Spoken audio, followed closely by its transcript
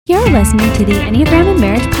You're listening to the Enneagram and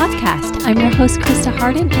Marriage Podcast. I'm your host, Krista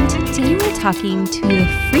Harden, and today we're talking to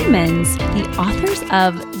the Freemans, the authors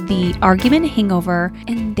of The Argument Hangover,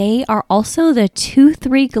 and they are also the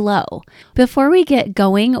 2-3 Glow. Before we get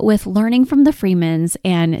going with learning from the Freemans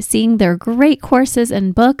and seeing their great courses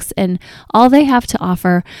and books and all they have to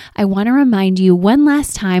offer, I want to remind you one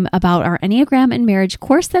last time about our Enneagram and Marriage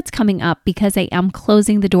course that's coming up, because I am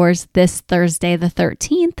closing the doors this Thursday, the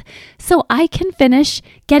 13th, so I can finish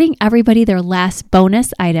getting everybody their last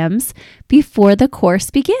bonus items before the course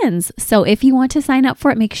begins. So if you want to sign up for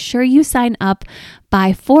it, make sure you sign up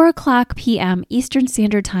by 4:00 p.m. Eastern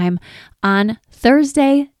Standard Time on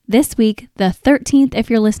Thursday this week, the 13th, if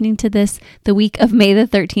you're listening to this, the week of May the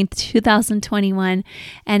 13th, 2021.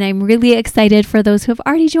 And I'm really excited for those who have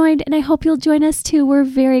already joined, and I hope you'll join us too. We're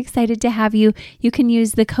very excited to have you. You can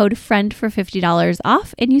use the code FRIEND for $50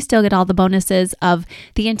 off, and you still get all the bonuses of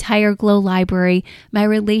the entire Glow library, my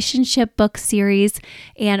relationship book series,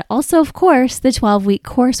 and also, of course, the 12-week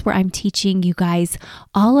course where I'm teaching you guys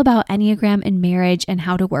all about Enneagram and marriage and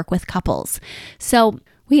how to work with couples. So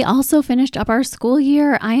we also finished up our school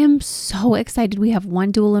year. I am so excited. We have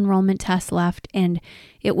one dual enrollment test left, and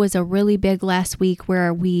it was a really big last week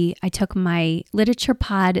where I took my literature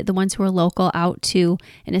pod, the ones who are local, out to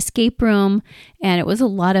an escape room, and it was a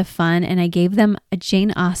lot of fun. And I gave them a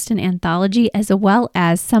Jane Austen anthology, as well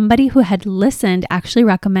as somebody who had listened actually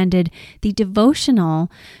recommended the devotional,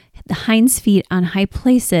 The Hind's Feet on High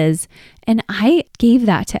Places. And I gave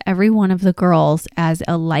that to every one of the girls as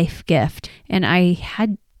a life gift. And I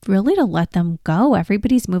had really to let them go.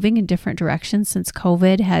 Everybody's moving in different directions since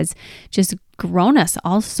COVID has just grown us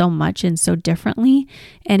all so much and so differently.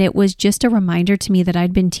 And it was just a reminder to me that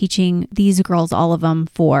I'd been teaching these girls, all of them,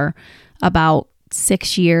 for about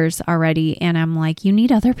 6 years already. And I'm like, you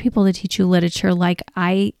need other people to teach you literature. Like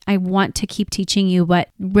I want to keep teaching you, but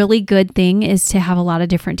really good thing is to have a lot of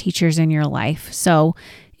different teachers in your life. So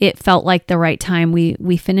it felt like the right time.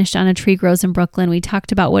 We finished on A Tree Grows in Brooklyn. We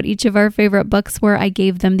talked about what each of our favorite books were. I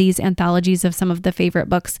gave them these anthologies of some of the favorite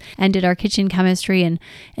books and did our kitchen chemistry and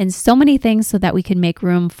so many things so that we could make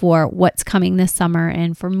room for what's coming this summer.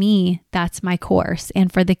 And for me, that's my course.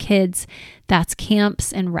 And for the kids, that's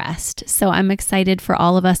camps and rest. So I'm excited for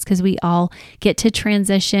all of us because we all get to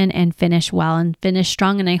transition and finish well and finish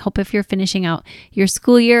strong. And I hope if you're finishing out your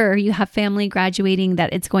school year or you have family graduating,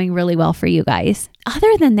 that it's going really well for you guys.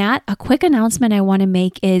 Other than that, a quick announcement I want to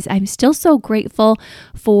make is I'm still so grateful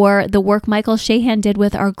for the work Michael Shahan did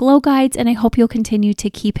with our Glow Guides, and I hope you'll continue to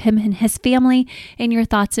keep him and his family in your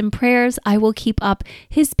thoughts and prayers. I will keep up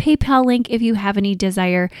his PayPal link if you have any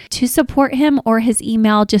desire to support him, or his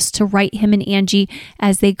email just to write him and Angie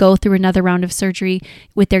as they go through another round of surgery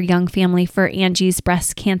with their young family for Angie's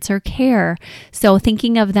breast cancer care. So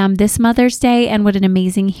thinking of them this Mother's Day and what an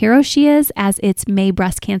amazing hero she is, as it's May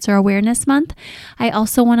Breast Cancer Awareness Month. I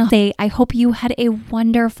also want to say I hope you had a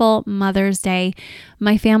wonderful Mother's Day.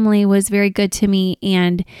 My family was very good to me,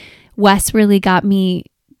 and Wes really got me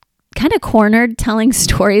kind of cornered telling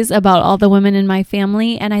stories about all the women in my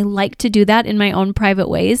family, and I like to do that in my own private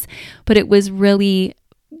ways, but it was really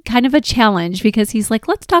kind of a challenge because he's like,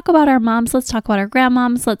 let's talk about our moms, let's talk about our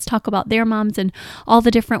grandmoms, let's talk about their moms and all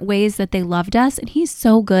the different ways that they loved us. And he's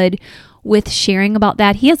so good with sharing about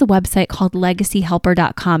that. He has a website called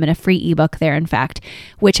legacyhelper.com and a free ebook there, in fact,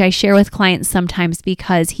 which I share with clients sometimes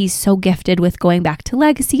because he's so gifted with going back to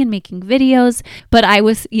legacy and making videos. But I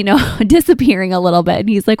was, disappearing a little bit. And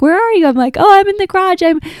he's like, where are you? I'm like, oh, I'm in the garage.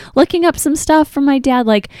 I'm looking up some stuff from my dad.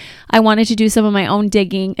 Like, I wanted to do some of my own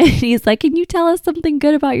digging. And he's like, can you tell us something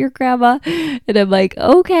good about your grandma? And I'm like,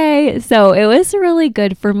 okay. So it was really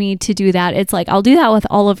good for me to do that. It's like, I'll do that with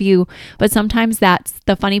all of you. But sometimes that's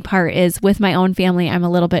the funny part is with my own family, I'm a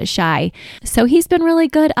little bit shy. So he's been really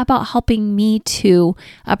good about helping me to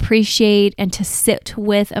appreciate and to sit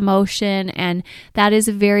with emotion. And that is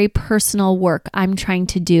very personal work I'm trying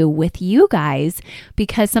to do with you guys,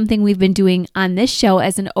 because something we've been doing on this show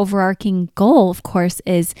as an overarching goal, of course,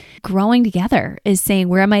 is growing together, is saying,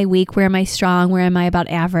 where am I weak? Where am I strong? Where am I about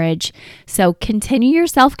average? So continue your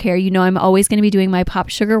self-care. I'm always going to be doing my Pop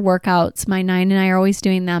Sugar workouts. My 9 and I are always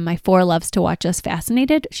doing them. My 4 loves to watch us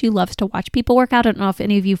Fascinated. She loves to watch people work out. I don't know if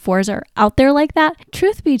any of you 4s are out there like that.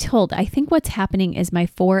 Truth be told, I think what's happening is my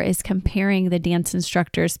 4 is comparing the dance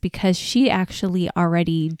instructors, because she actually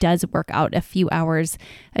already does work out a few hours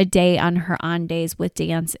a day on her on days with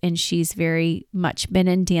dance. And she's very much been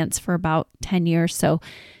in dance for about 10 years. So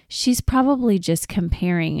she's probably just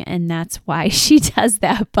comparing, and that's why she does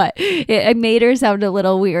that. But it made her sound a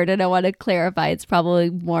little weird, and I want to clarify. It's probably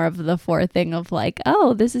more of the 4 thing of like,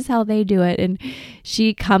 oh, this is how they do it. And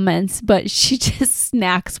she comments, but she just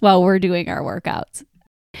snacks while we're doing our workouts.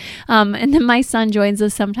 And then my son joins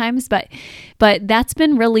us sometimes, but that's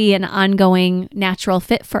been really an ongoing natural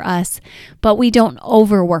fit for us. But we don't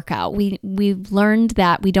overwork out. We've learned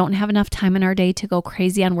that we don't have enough time in our day to go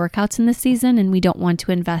crazy on workouts in this season, and we don't want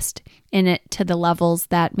to invest in it to the levels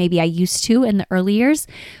that maybe I used to in the early years.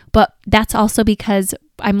 But that's also because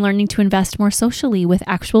I'm learning to invest more socially with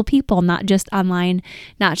actual people, not just online,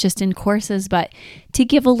 not just in courses, but to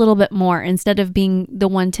give a little bit more. Instead of being the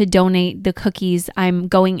one to donate the cookies, I'm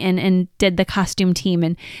going in and did the costume team.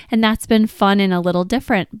 And that's been fun and a little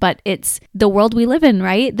different, but it's the world we live in,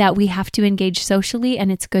 right? That we have to engage socially,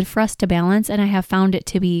 and it's good for us to balance. And I have found it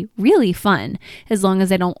to be really fun as long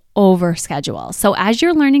as I don't over schedule. So as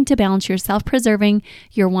you're learning to balance your self-preserving,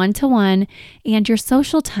 your one-to-one, and your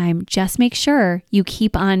social time, just make sure you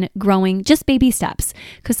keep on growing, just baby steps,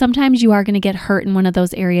 because sometimes you are going to get hurt in one of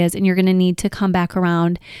those areas and you're going to need to come back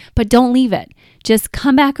around, but don't leave it. Just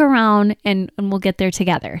come back around and we'll get there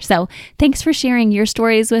together. So thanks for sharing your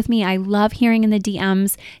stories with me. I love hearing in the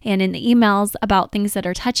DMs and in the emails about things that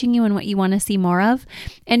are touching you and what you want to see more of.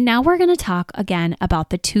 And now we're going to talk again about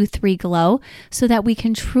the 2-3 glow so that we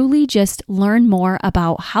can truly just learn more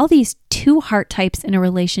about how these 2 heart types in a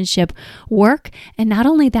relationship work. And not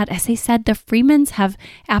only that, as I said, the Freemans have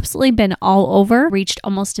absolutely been all over, reached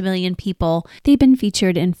almost 1 million people. They've been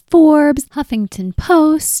featured in Forbes, Huffington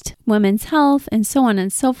Post, Women's Health, and so on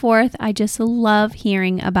and so forth. I just love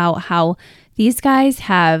hearing about how these guys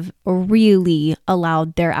have really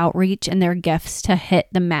allowed their outreach and their gifts to hit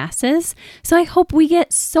the masses. So I hope we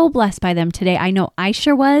get so blessed by them today. I know I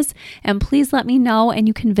sure was. And please let me know. And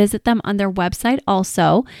you can visit them on their website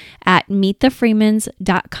also at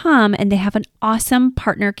meetthefreemans.com. And they have an awesome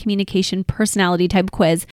partner communication personality type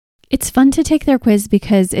quiz. It's fun to take their quiz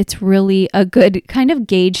because it's really a good kind of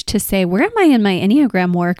gauge to say, where am I in my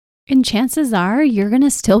Enneagram work? And chances are you're going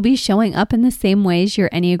to still be showing up in the same ways your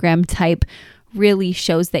Enneagram type really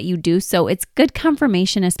shows that you do. So it's good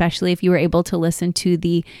confirmation, especially if you were able to listen to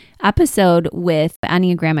the episode with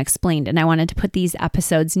Enneagram Explained. And I wanted to put these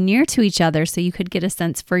episodes near to each other so you could get a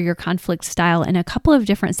sense for your conflict style in a couple of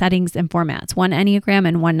different settings and formats, one Enneagram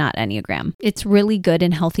and one not Enneagram. It's really good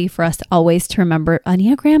and healthy for us always to remember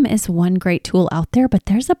Enneagram is one great tool out there, but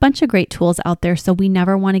there's a bunch of great tools out there. So we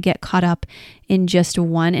never want to get caught up in just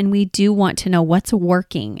one. And we do want to know what's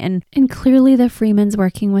working. And clearly the Freeman's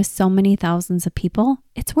working with so many thousands of people.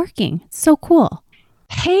 It's working. It's so cool.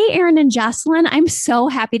 Hey, Erin and Jocelyn, I'm so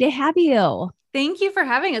happy to have you. Thank you for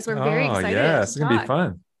having us. We're very excited. Yeah, it's going to be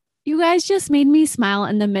fun. You guys just made me smile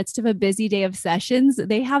in the midst of a busy day of sessions.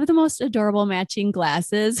 They have the most adorable matching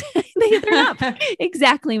glasses. They're not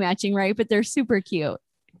exactly matching, right? But they're super cute.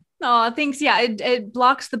 Oh, thanks. Yeah, it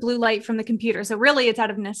blocks the blue light from the computer. So really it's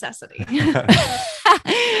out of necessity.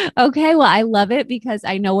 Okay, well, I love it because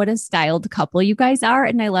I know what a styled couple you guys are.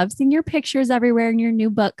 And I love seeing your pictures everywhere in your new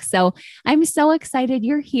book. So I'm so excited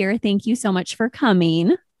you're here. Thank you so much for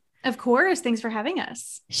coming. Of course. Thanks for having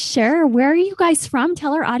us. Sure. Where are you guys from?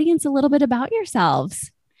 Tell our audience a little bit about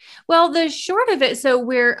yourselves. Well, the short of it, so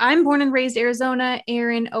I'm born and raised Arizona,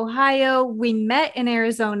 Erin, Ohio. We met in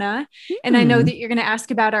Arizona. And I know that you're going to ask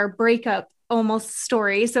about our breakup almost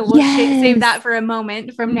story. So we'll save that for a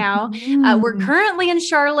moment from now. We're currently in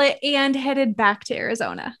Charlotte and headed back to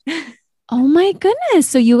Arizona. Oh my goodness.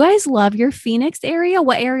 So you guys love your Phoenix area.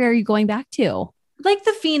 What area are you going back to? Like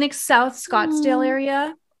the Phoenix, South Scottsdale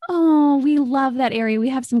area. Oh, we love that area. We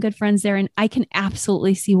have some good friends there, and I can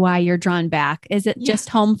absolutely see why you're drawn back. Is it just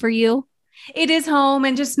home for you? It is home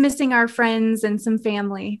and just missing our friends and some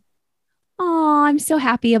family. Oh, I'm so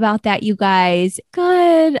happy about that, you guys.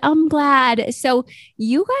 Good. I'm glad. So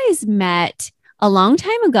you guys met a long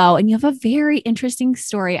time ago, and you have a very interesting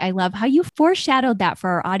story. I love how you foreshadowed that for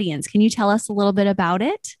our audience. Can you tell us a little bit about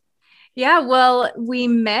it? Yeah, well, we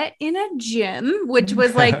met in a gym, which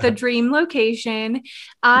was like the dream location.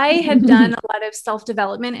 I had done a lot of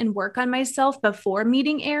self-development and work on myself before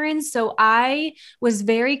meeting Erin. So I was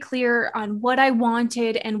very clear on what I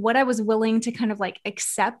wanted and what I was willing to kind of like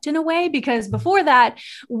accept in a way, because before that,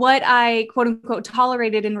 what I quote unquote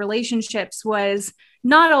tolerated in relationships was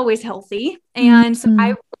not always healthy. And so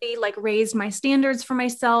I really like raised my standards for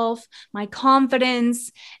myself, my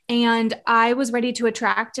confidence, and I was ready to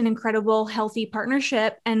attract an incredible, healthy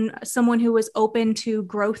partnership and someone who was open to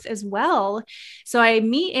growth as well. So I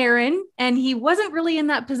meet Aaron, and he wasn't really in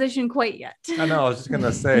that position quite yet. I know, I was just going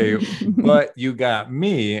to say, but you got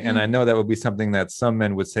me. And I know that would be something that some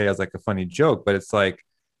men would say as like a funny joke, but it's like,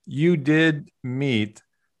 you did meet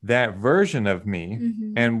that version of me.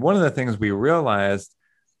 And one of the things we realized,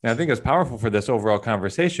 and I think it's powerful for this overall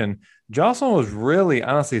conversation, Jocelyn was really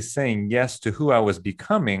honestly saying yes to who I was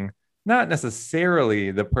becoming, not necessarily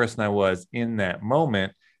the person I was in that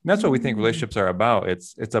moment. And that's what we think relationships are about.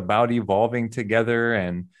 It's about evolving together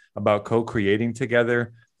and about co-creating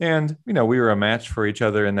together. And, you know, we were a match for each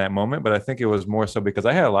other in that moment, but I think it was more so because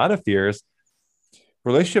I had a lot of fears.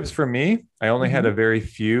 Relationships for me, I only had a very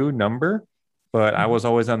few number, but I was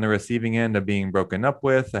always on the receiving end of being broken up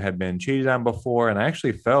with. I had been cheated on before, and I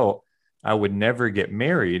actually felt I would never get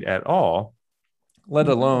married at all, let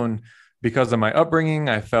alone because of my upbringing.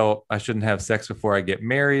 I felt I shouldn't have sex before I get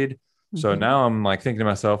married. So now I'm like thinking to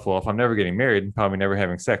myself, well, if I'm never getting married, I'm probably never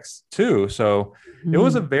having sex too. So it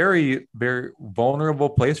was a very, very vulnerable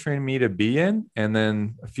place for me to be in. And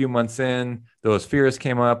then a few months in, those fears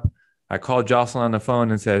came up. I called Jocelyn on the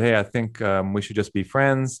phone and said, hey, I think we should just be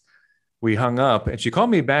friends. We hung up, and she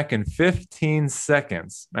called me back in 15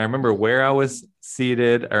 seconds. I remember where I was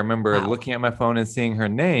seated. I remember looking at my phone and seeing her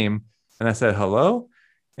name. And I said, hello.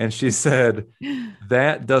 And she said,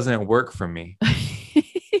 that doesn't work for me.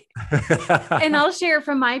 And I'll share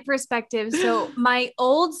from my perspective. So my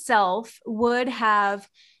old self would have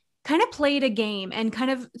kind of played a game and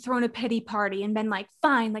kind of thrown a pity party and been like,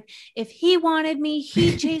 fine, like if he wanted me,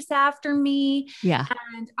 he'd chase after me. Yeah.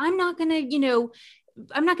 And I'm not going to,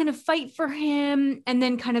 I'm not going to fight for him, and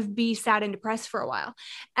then kind of be sad and depressed for a while.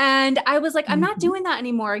 And I was like, I'm not doing that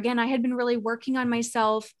anymore. Again, I had been really working on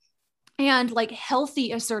myself and like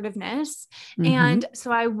healthy assertiveness. And so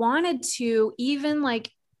I wanted to, even like,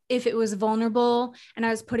 if it was vulnerable and I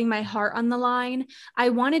was putting my heart on the line, I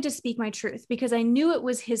wanted to speak my truth because I knew it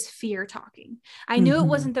was his fear talking. I knew it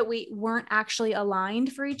wasn't that we weren't actually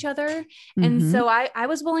aligned for each other. And so I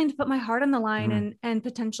was willing to put my heart on the line and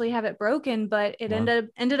potentially have it broken, but it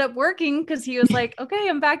ended up working because he was like, okay,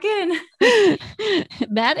 I'm back in.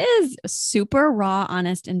 That is super raw,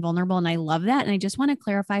 honest, and vulnerable. And I love that. And I just want to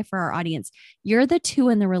clarify for our audience, you're the 2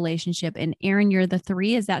 in the relationship, and Aaron, you're the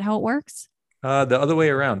 3. Is that how it works? The other way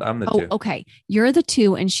around. I'm the 2. Okay. You're the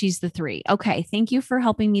 2 and she's the 3. Okay. Thank you for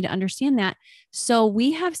helping me to understand that. So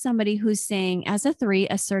we have somebody who's saying, as a 3,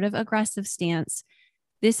 assertive, aggressive stance,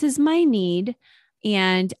 this is my need,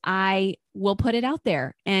 and I will put it out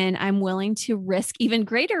there, and I'm willing to risk even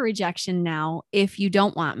greater rejection now if you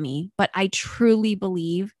don't want me. But I truly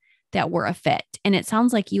believe that we're a fit. And it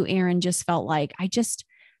sounds like you, Aaron, just felt like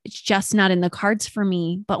it's just not in the cards for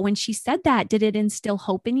me. But when she said that, did it instill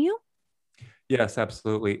hope in you? Yes,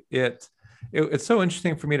 absolutely. It's so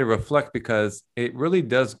interesting for me to reflect because it really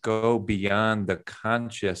does go beyond the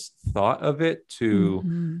conscious thought of it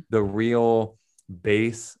to the real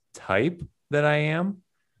base type that I am.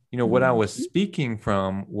 You know, what I was speaking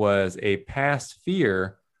from was a past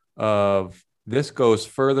fear of this goes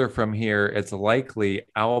further from here. It's likely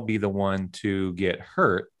I'll be the one to get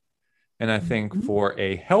hurt. And I think for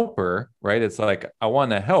a helper, right, it's like, I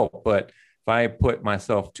want to help, but if I put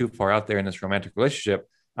myself too far out there in this romantic relationship,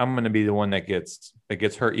 I'm going to be the one that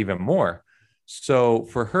gets hurt even more. So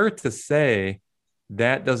for her to say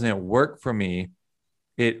that doesn't work for me,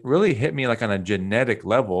 it really hit me like on a genetic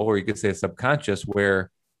level, or you could say subconscious, where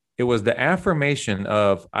it was the affirmation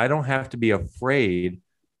of, I don't have to be afraid.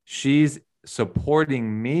 She's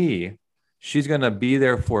supporting me. She's going to be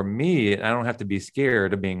there for me. And I don't have to be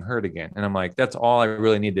scared of being hurt again. And I'm like, that's all I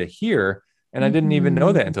really need to hear. And I didn't even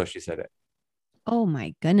know that until she said it. Oh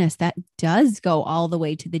my goodness. That does go all the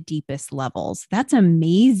way to the deepest levels. That's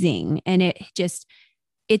amazing. And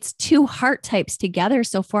it's 2 heart types together.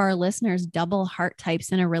 So for our listeners, double heart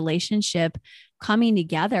types in a relationship coming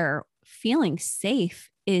together, feeling safe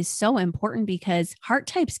is so important because heart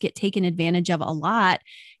types get taken advantage of a lot.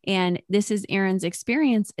 And this is Aaron's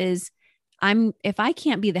experience is if I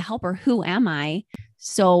can't be the helper, who am I?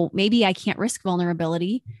 So maybe I can't risk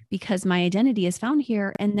vulnerability because my identity is found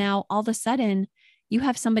here. And now all of a sudden you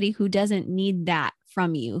have somebody who doesn't need that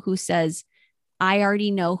from you, who says, I already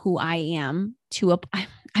know who I am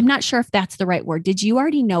I'm not sure if that's the right word. Did you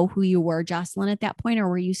already know who you were, Jocelyn, at that point, or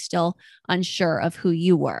were you still unsure of who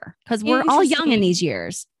you were? Because we're all young in these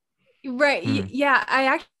years. Right. Yeah.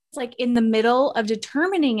 I like in the middle of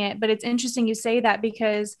determining it. But it's interesting you say that,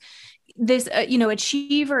 because this,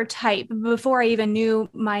 achiever type, before I even knew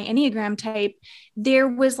my Enneagram type, there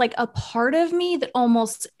was like a part of me that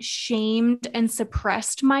almost shamed and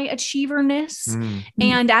suppressed my achieverness.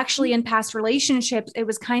 And actually in past relationships, it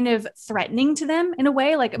was kind of threatening to them in a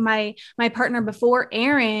way. Like my partner before,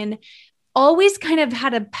 Aaron, always kind of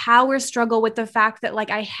had a power struggle with the fact that like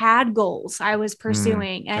I had goals I was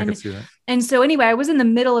pursuing. And so anyway, I was in the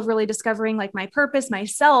middle of really discovering like my purpose,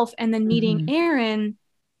 myself, and then meeting Aaron.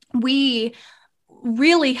 We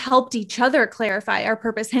really helped each other clarify our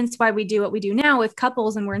purpose, hence why we do what we do now with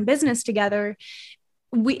couples and we're in business together.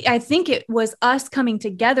 I think it was us coming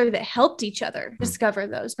together that helped each other discover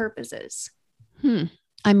those purposes.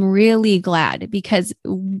 I'm really glad, because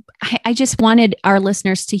I just wanted our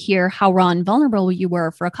listeners to hear how raw and vulnerable you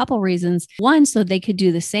were for a couple reasons. One, so they could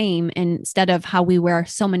do the same, instead of how we wear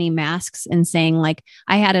so many masks and saying like,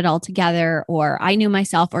 I had it all together, or I knew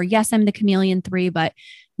myself, or yes, I'm the chameleon 3, but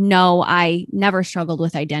no, I never struggled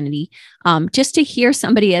with identity. Just to hear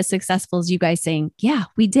somebody as successful as you guys saying, yeah,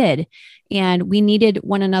 we did. And we needed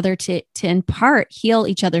one another to in part heal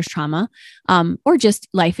each other's trauma, or just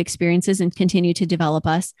life experiences and continue to develop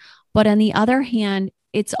us. But on the other hand,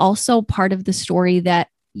 it's also part of the story that,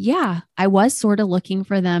 yeah, I was sort of looking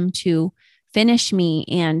for them to finish me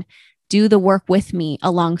and do the work with me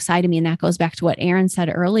alongside of me. And that goes back to what Aaron said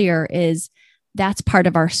earlier, is that's part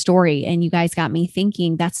of our story. And you guys got me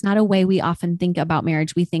thinking, that's not a way we often think about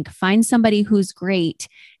marriage. We think find somebody who's great.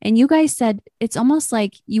 And you guys said it's almost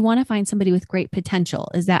like you want to find somebody with great potential.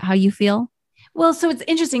 Is that how you feel? Well, so it's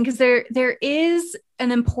interesting because there is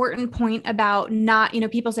an important point about not,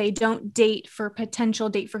 people say don't date for potential,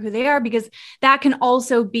 date for who they are, because that can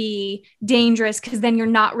also be dangerous, because then you're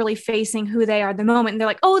not really facing who they are at the moment. And they're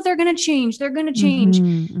like, oh, they're going to change. They're going to change.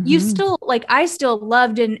 You still I still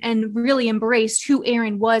loved and really embraced who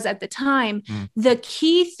Aaron was at the time. The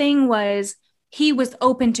key thing was he was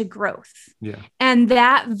open to growth. Yeah. And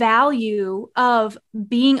that value of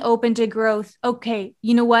being open to growth. Okay,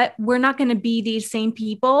 you know what? We're not going to be these same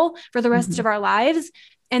people for the rest of our lives.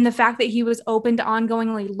 And the fact that he was open to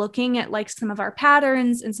ongoingly looking at like some of our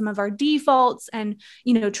patterns and some of our defaults and,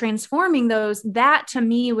 transforming those, that to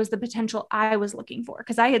me was the potential I was looking for.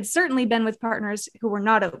 Because I had certainly been with partners who were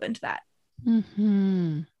not open to that.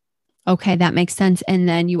 Okay, that makes sense. And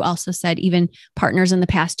then you also said even partners in the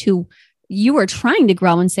past who you were trying to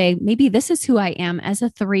grow and say, maybe this is who I am as a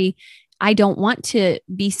 3. I don't want to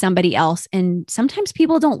be somebody else. And sometimes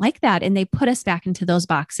people don't like that, and they put us back into those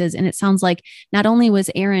boxes. And it sounds like not only was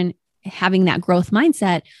Aaron having that growth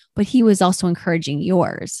mindset, but he was also encouraging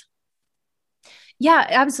yours. Yeah,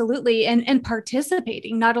 absolutely. And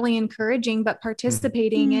participating, not only encouraging, but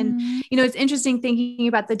participating. And, it's interesting thinking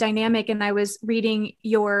about the dynamic. And I was reading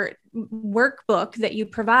your workbook that you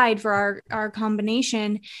provide for our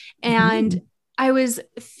combination. And I was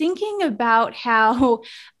thinking about how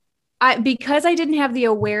because I didn't have the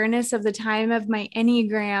awareness of the time of my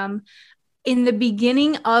Enneagram in the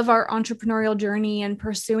beginning of our entrepreneurial journey and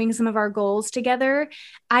pursuing some of our goals together,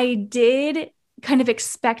 I did kind of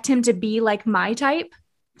expect him to be like my type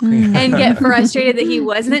and get frustrated that he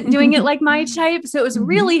wasn't doing it like my type. So it was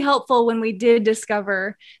really helpful when we did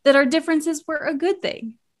discover that our differences were a good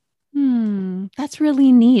thing. That's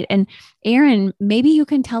really neat. And Aaron, maybe you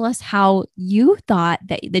can tell us how you thought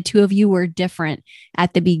that the two of you were different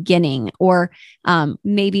at the beginning, or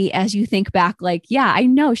maybe as you think back, like, yeah, I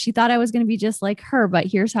know she thought I was going to be just like her, but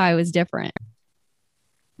here's how I was different.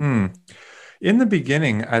 In the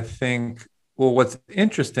beginning, I think, well, what's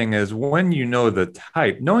interesting is when knowing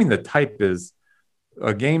the type is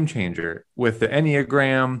a game changer. With the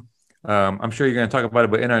Enneagram, I'm sure you're going to talk about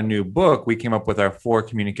it, but in our new book, we came up with our 4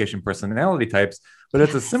 communication personality types, but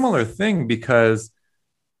it's a similar thing because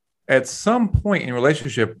at some point in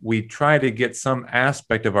relationship, we try to get some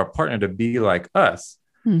aspect of our partner to be like us.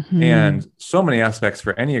 And so many aspects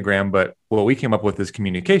for Enneagram, but what we came up with is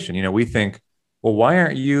communication. We think, well, why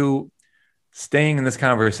aren't you staying in this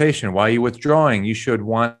conversation? Why are you withdrawing? You should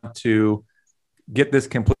want to get this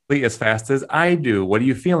complete as fast as I do. What are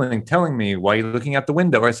you feeling? Telling me. Why are you looking out the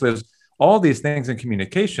window? Right. So there's all these things in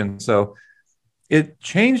communication. So it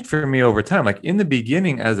changed for me over time. Like in the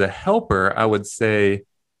beginning, as a helper, I would say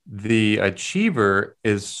the achiever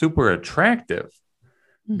is super attractive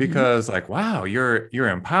because like, wow, you're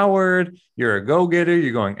empowered, you're a go-getter,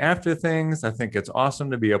 you're going after things. I think it's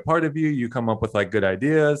awesome to be a part of you. You come up with like good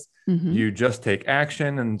ideas, you just take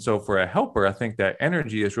action. And so for a helper, I think that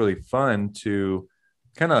energy is really fun to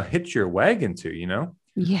kind of hitch your wagon to,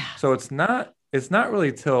 Yeah. So it's not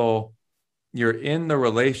really till you're in the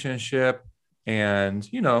relationship, and,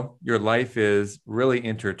 your life is really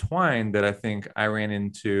intertwined, that I think I ran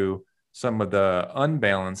into some of the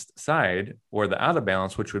unbalanced side or the out of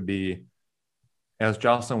balance, which would be, as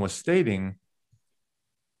Jocelyn was stating,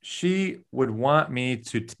 she would want me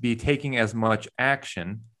to be taking as much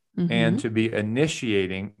action and to be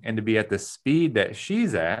initiating and to be at the speed that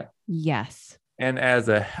she's at. Yes. And as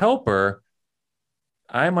a helper,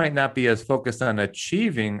 I might not be as focused on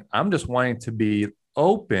achieving. I'm just wanting to be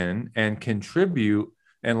open and contribute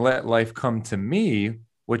and let life come to me,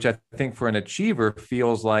 which I think for an achiever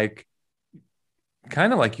feels like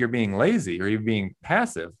kind of like you're being lazy or you're being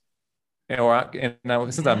passive.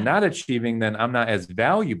 Since I'm not achieving, then I'm not as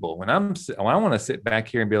valuable. When I want to sit back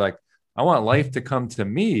here and be like, I want life to come to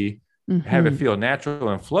me, have it feel natural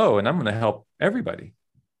and flow, and I'm going to help everybody.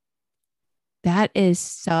 That is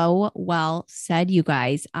so well said, you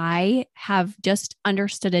guys. I have just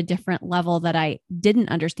understood a different level that I didn't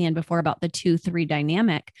understand before about the 2-3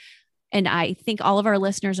 dynamic. And I think all of our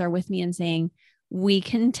listeners are with me in saying, we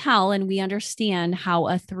can tell and we understand how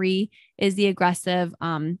a 3 is the aggressive,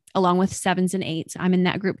 along with 7s and 8s. I'm in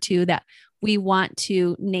that group too, that we want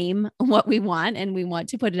to name what we want and we want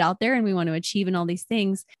to put it out there and we want to achieve and all these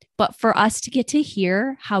things. But for us to get to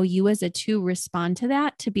hear how you as a 2 respond to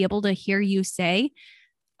that, to be able to hear you say,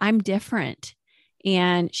 I'm different.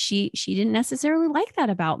 And she didn't necessarily like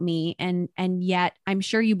that about me. And yet I'm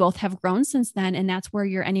sure you both have grown since then. And that's where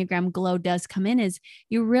your Enneagram glow does come in, is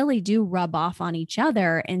you really do rub off on each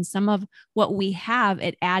other. And some of what we have,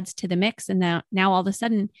 it adds to the mix. And now all of a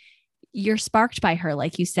sudden you're sparked by her,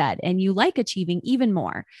 like you said, and you like achieving even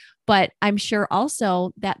more. But I'm sure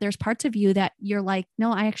also that there's parts of you that you're like,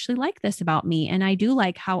 no, I actually like this about me. And I do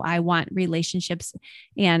like how I want relationships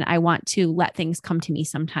and I want to let things come to me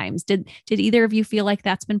sometimes. Did either of you feel like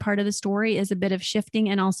that's been part of the story, is a bit of shifting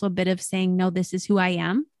and also a bit of saying, no, this is who I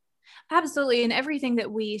am? Absolutely. And everything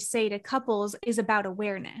that we say to couples is about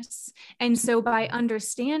awareness. And so by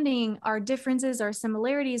understanding our differences, our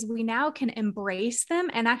similarities, we now can embrace them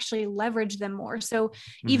and actually leverage them more. So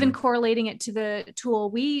even correlating it to the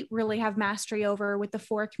tool we really have mastery over with the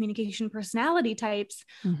 4 communication personality types,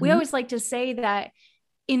 we always like to say that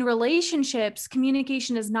in relationships,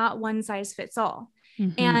 communication is not one size fits all.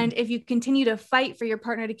 And if you continue to fight for your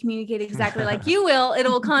partner to communicate exactly like you will, it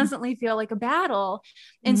will constantly feel like a battle.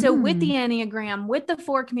 And so with the Enneagram, with the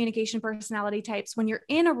 4 communication personality types, when you're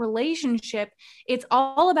in a relationship, it's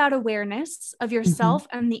all about awareness of yourself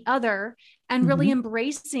and the other, and really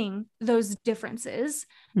embracing those differences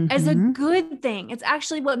as a good thing. It's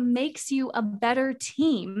actually what makes you a better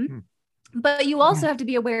team. But you also have to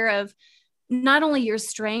be aware of not only your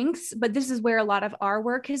strengths, but this is where a lot of our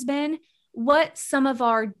work has been, what some of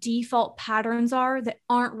our default patterns are that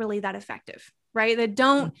aren't really that effective, right? That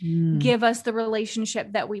don't give us the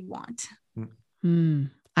relationship that we want.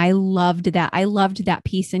 I loved that. I loved that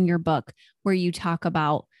piece in your book where you talk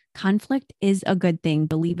about conflict is a good thing,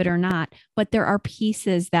 believe it or not, but there are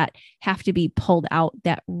pieces that have to be pulled out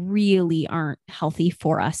that really aren't healthy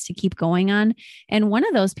for us to keep going on. And one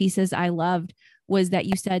of those pieces I loved was that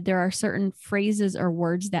you said there are certain phrases or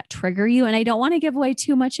words that trigger you. And I don't want to give away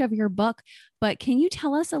too much of your book, but can you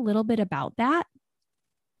tell us a little bit about that?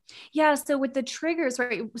 Yeah. So with the triggers,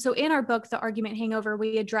 right? So in our book, The Argument Hangover,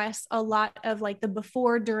 we address a lot of like the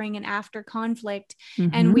before, during, and after conflict.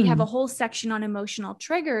 And we have a whole section on emotional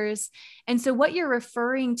triggers. And so what you're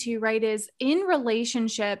referring to, right, is in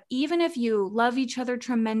relationship, even if you love each other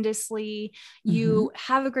tremendously, you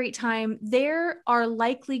have a great time, there are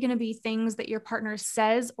likely going to be things that your partner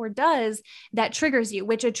says or does that triggers you,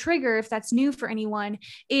 which a trigger, if that's new for anyone,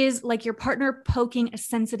 is like your partner poking a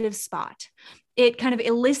sensitive spot. It kind of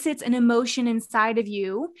elicits an emotion inside of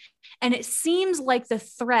you. And it seems like the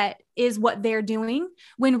threat is what they're doing,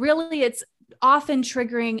 when really it's often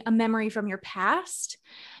triggering a memory from your past.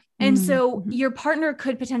 And so your partner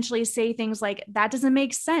could potentially say things like, that doesn't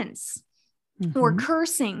make sense. Or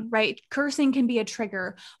cursing, right? Cursing can be a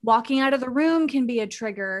trigger. Walking out of the room can be a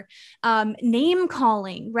trigger. Name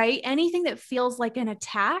calling, right? Anything that feels like an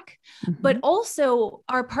attack. But also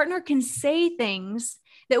our partner can say things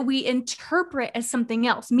that we interpret as something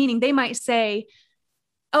else, meaning they might say,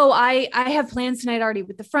 oh, I have plans tonight already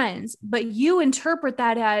with the friends, but you interpret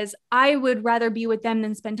that as, I would rather be with them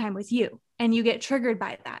than spend time with you. And you get triggered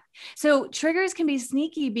by that. So triggers can be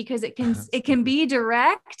sneaky because it can be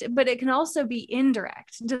direct, but it can also be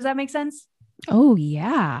indirect. Does that make sense? Oh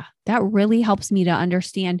yeah. That really helps me to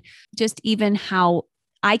understand just even how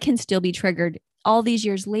I can still be triggered all these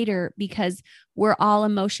years later, because we're all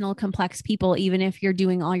emotional, complex people. Even if you're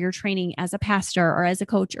doing all your training as a pastor or as a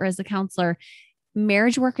coach or as a counselor,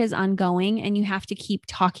 marriage work is ongoing and you have to keep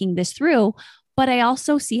talking this through. But I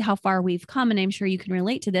also see how far we've come. And I'm sure you can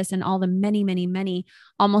relate to this, and all the many, many, many,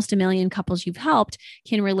 almost 1 million couples you've helped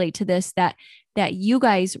can relate to this, that you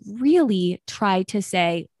guys really try to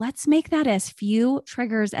say, let's make that as few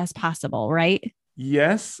triggers as possible, right?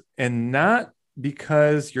 Yes. And not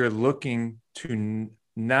because you're looking to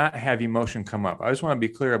not have emotion come up. I just want to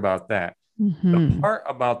be clear about that. The part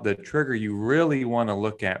about the trigger you really want to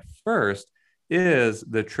look at first is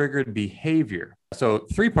the triggered behavior. So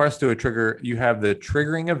 3 parts to a trigger. You have the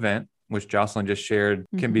triggering event, which Jocelyn just shared,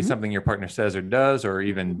 can be something your partner says or does, or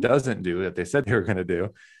even doesn't do that they said they were going to do.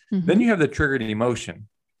 Then you have the triggered emotion,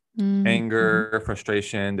 anger,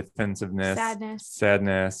 frustration, defensiveness,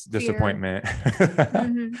 sadness, disappointment.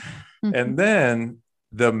 And then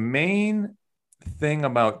the main thing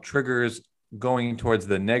about triggers going towards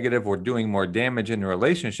the negative or doing more damage in a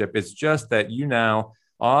relationship is just that you now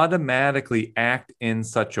automatically act in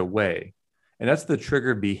such a way. And that's the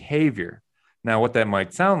trigger behavior. Now, what that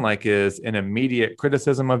might sound like is an immediate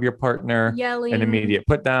criticism of your partner, yelling, an immediate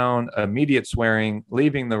put down, immediate swearing,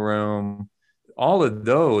 leaving the room. All of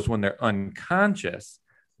those, when they're unconscious,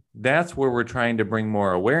 that's where we're trying to bring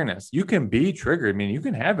more awareness. You can be triggered. I mean, you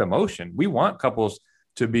can have emotion. We want couples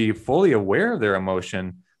to be fully aware of their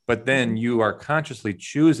emotion, but then you are consciously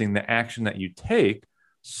choosing the action that you take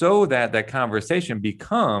so that that conversation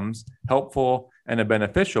becomes helpful and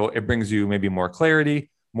beneficial. It brings you maybe more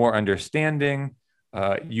clarity, more understanding.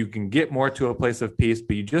 You can get more to a place of peace,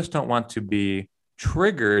 but you just don't want to be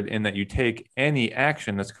triggered in that you take any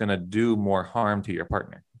action that's going to do more harm to your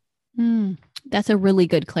partner. That's a really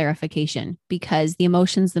good clarification, because the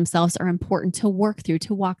emotions themselves are important to work through,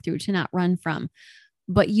 to walk through, to not run from.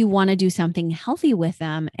 But you want to do something healthy with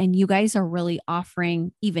them. And you guys are really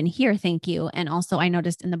offering, even here, thank you. And also I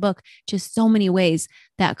noticed in the book, just so many ways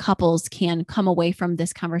that couples can come away from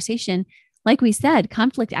this conversation. Like we said,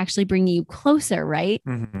 conflict actually bringing you closer, right?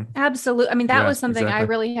 Absolutely. I mean, that was something I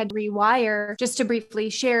really had to rewire. Just to briefly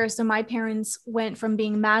share. So my parents went from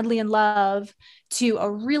being madly in love to a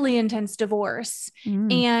really intense divorce.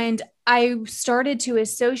 And I started to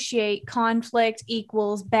associate conflict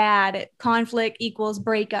equals bad, conflict equals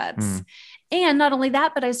breakups. And not only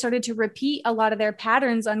that, but I started to repeat a lot of their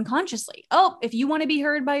patterns unconsciously. Oh, if you want to be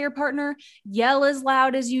heard by your partner, yell as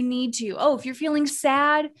loud as you need to. Oh, if you're feeling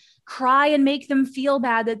sad, cry and make them feel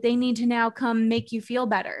bad that they need to now come make you feel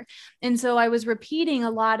better. And so I was repeating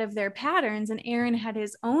a lot of their patterns, and Aaron had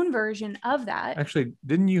his own version of that. Actually,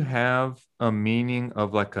 didn't you have a meaning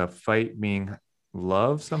of like a fight being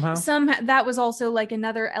love somehow? That was also like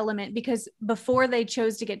another element, because before they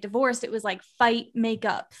chose to get divorced, it was like fight, make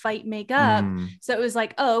up. So it was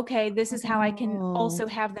like, oh, okay, this is how I can also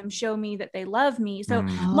have them show me that they love me. So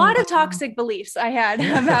a lot of toxic beliefs I had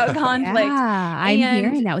about conflict. Yeah, I'm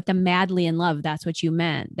hearing that with the madly in love. That's what you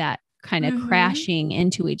meant, that kind of crashing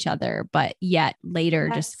into each other, but yet later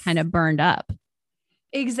just kind of burned up.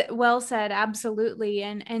 Well said. Absolutely.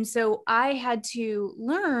 And so I had to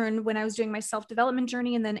learn when I was doing my self-development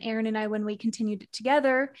journey, and then Aaron and I, when we continued it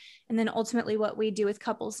together, and then ultimately what we do with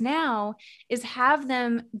couples now is have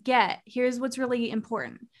them here's what's really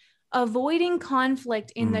important. Avoiding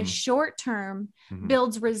conflict in the short term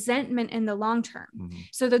builds resentment in the long term.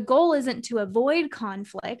 So the goal isn't to avoid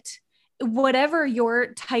conflict. Whatever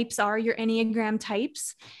your types are, your Enneagram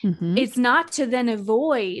types, it's not to then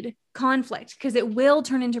avoid conflict, because it will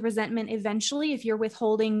turn into resentment eventually if you're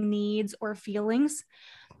withholding needs or feelings.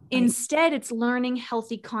 Instead, it's learning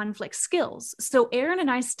healthy conflict skills. So Aaron and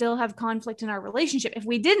I still have conflict in our relationship. If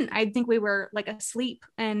we didn't, I think we were like asleep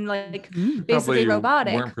and like basically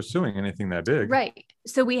robotic. Weren't pursuing anything that big. Right.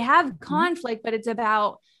 So we have conflict, but it's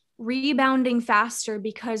about rebounding faster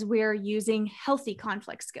because we're using healthy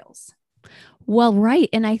conflict skills. Well, right.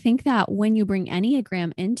 And I think that when you bring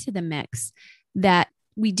Enneagram into the mix, that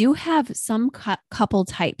we do have some couple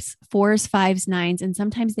types, 4s, 5s, 9s, and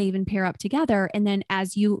sometimes they even pair up together. And then,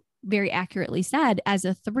 as you very accurately said, as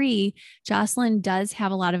a 3, Jocelyn does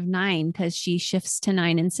have a lot of 9 because she shifts to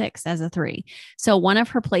 9 and 6 as a 3. So one of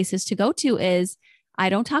her places to go to is, I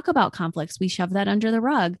don't talk about conflicts. We shove that under the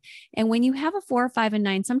rug. And when you have a 4, 5, and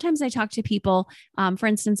 9, sometimes I talk to people. For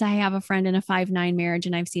instance, I have a friend in a 5-9 marriage,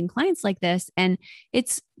 and I've seen clients like this, and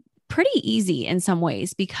it's pretty easy in some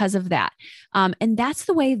ways because of that. And that's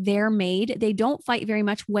the way they're made. They don't fight very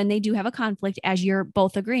much when they do have a conflict, as you're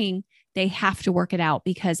both agreeing. They have to work it out,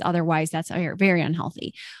 because otherwise that's very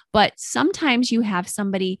unhealthy. But sometimes you have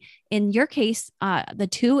somebody, in your case, the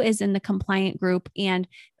 2 is in the compliant group, and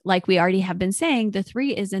like we already have been saying, the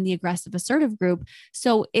 3 is in the aggressive assertive group.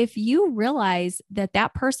 So if you realize that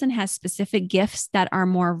that person has specific gifts that are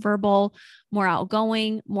more verbal, more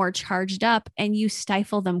outgoing, more charged up, and you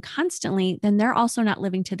stifle them constantly, then they're also not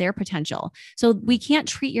living to their potential. So we can't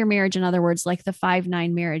treat your marriage, in other words, like the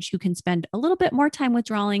 5-9 marriage, who can spend a little bit more time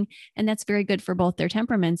withdrawing, and that's very good for both their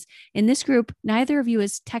temperaments. In this group, neither of you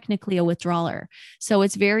is technically a withdrawer. So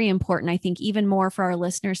it's very important, I think, even more for our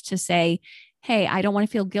listeners to say, hey, I don't want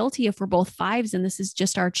to feel guilty if we're both 5s and this is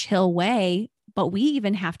just our chill way, but we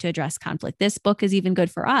even have to address conflict. This book is even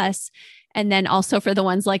good for us. And then also for the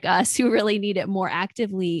ones like us who really need it more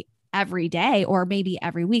actively every day, or maybe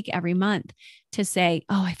every week, every month, to say,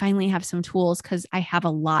 oh, I finally have some tools because I have a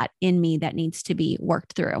lot in me that needs to be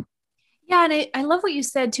worked through. Yeah. And I love what you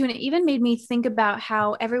said too. And it even made me think about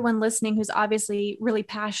how everyone listening who's obviously really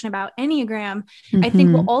passionate about Enneagram, I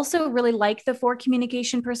think will also really like the 4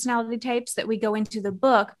 communication personality types that we go into the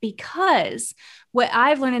book, because what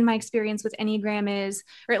I've learned in my experience with Enneagram is,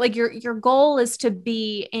 right, like your goal is to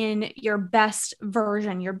be in your best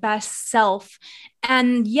version, your best self.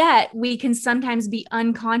 And yet we can sometimes be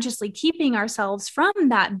unconsciously keeping ourselves from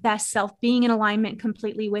that best self, being in alignment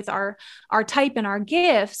completely with our type and our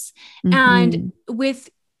gifts. And with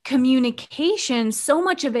communication, so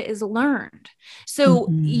much of it is learned. So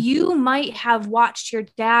you might have watched your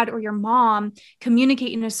dad or your mom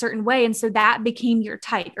communicate in a certain way, and so that became your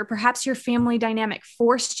type, or perhaps your family dynamic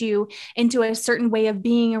forced you into a certain way of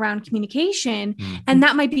being around communication. And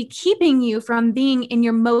that might be keeping you from being in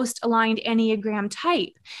your most aligned Enneagram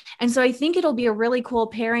type. And so I think it'll be a really cool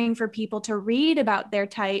pairing for people to read about their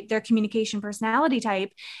type, their communication personality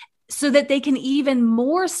type, so that they can even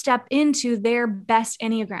more step into their best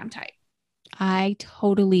Enneagram type. I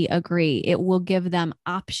totally agree. It will give them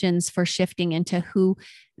options for shifting into who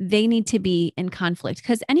they need to be in conflict,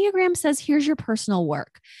 because Enneagram says, here's your personal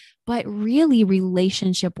work, but really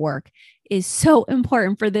relationship work is so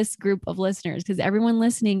important for this group of listeners, because everyone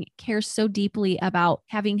listening cares so deeply about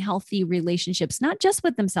having healthy relationships, not just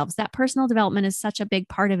with themselves. That personal development is such a big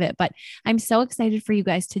part of it, but I'm so excited for you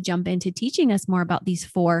guys to jump into teaching us more about these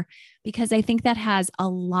 4, because I think that has a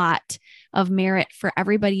lot of merit for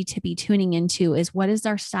everybody to be tuning into, is what is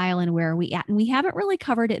our style and where are we at? And we haven't really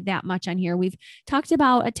covered it that much on here. We've talked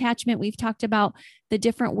about attachment. We've talked about the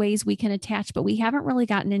different ways we can attach, but we haven't really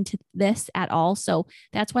gotten into this at all. So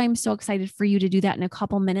that's why I'm so excited for you to do that in a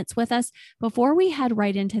couple minutes with us. Before we head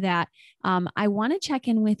right into that, I want to check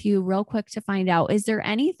in with you real quick to find out, is there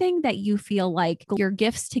anything that you feel like your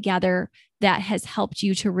gifts together that has helped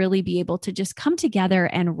you to really be able to just come together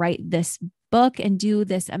and write this book and do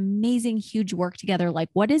this amazing, huge work together? Like,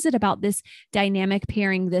 what is it about this dynamic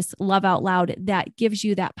pairing, this love out loud, that gives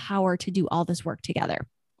you that power to do all this work together?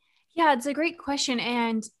 Yeah, it's a great question.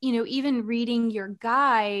 And, even reading your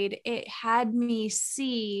guide, it had me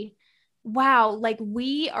see, wow, like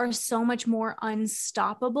we are so much more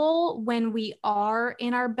unstoppable when we are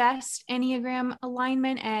in our best Enneagram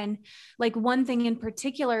alignment. And like one thing in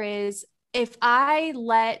particular is, if I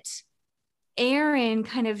let Aaron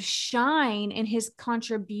kind of shine in his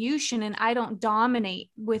contribution and I don't dominate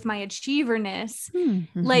with my achieverness,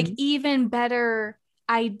 like even better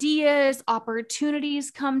ideas, opportunities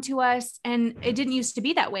come to us. And it didn't used to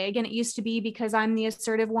be that way. Again, it used to be because I'm the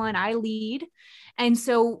assertive one, I lead. And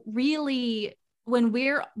so really, when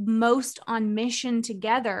we're most on mission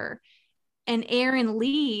together and Aaron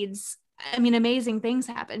leads, I mean, amazing things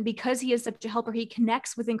happen because he is such a helper. He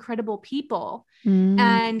connects with incredible people,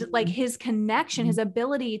 and like his connection, his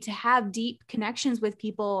ability to have deep connections with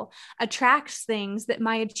people attracts things that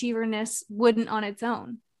my achieverness wouldn't on its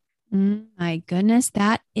own. My goodness,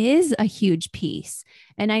 that is a huge piece.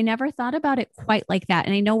 And I never thought about it quite like that.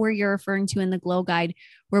 And I know where you're referring to in the Glow Guide,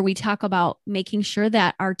 where we talk about making sure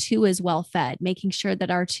that our 2 is well fed, making sure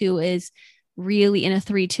that our 2 is really in a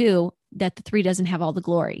 3-2, that the 3 doesn't have all the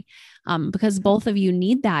glory. Because both of you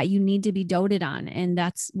need that. You need to be doted on. And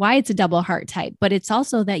that's why it's a double heart type, but it's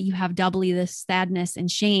also that you have doubly this sadness and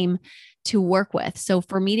shame to work with. So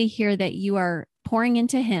for me to hear that you are pouring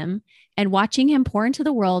into him and watching him pour into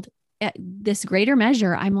the world at this greater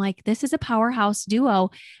measure, I'm like, this is a powerhouse duo.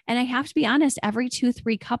 And I have to be honest, every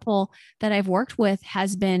 2-3 couple that I've worked with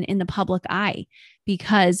has been in the public eye,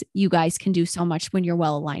 because you guys can do so much when you're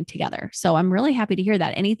well aligned together. So I'm really happy to hear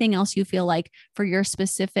that. Anything else you feel like for your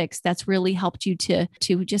specifics that's really helped you to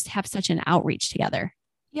just have such an outreach together?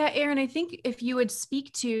 Yeah, Aaron, I think if you would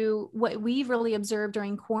speak to what we've really observed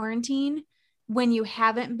during quarantine, when you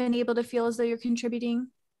haven't been able to feel as though you're contributing,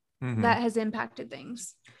 that has impacted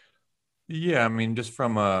things. Yeah, I mean, just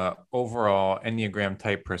from a overall Enneagram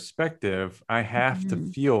type perspective, I have to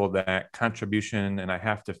feel that contribution and I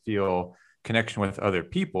have to feel connection with other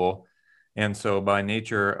people. And so by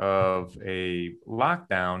nature of a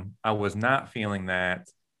lockdown, I was not feeling that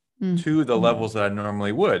to the levels that I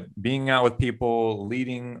normally would. Being out with people,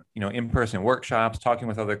 leading, in-person workshops, talking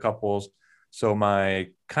with other couples. So my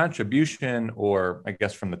contribution, or I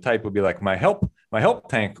guess from the type, would be like my help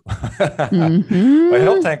tank. My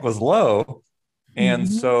help tank was low. And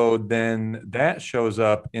so then that shows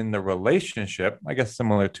up in the relationship, I guess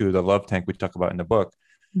similar to the love tank we talk about in the book.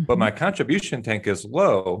 But my contribution tank is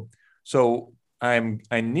low. So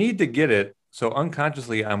I need to get it. So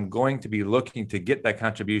unconsciously, I'm going to be looking to get that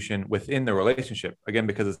contribution within the relationship, again,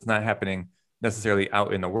 because it's not happening necessarily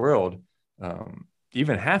out in the world,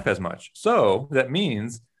 even half as much. So that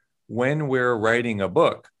means when we're writing a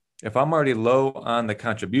book, if I'm already low on the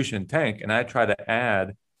contribution tank and I try to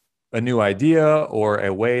add a new idea or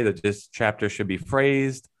a way that this chapter should be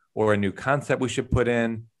phrased or a new concept we should put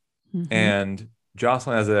in, and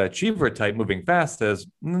Jocelyn, as an achiever type moving fast, says,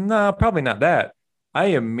 no, probably not that. I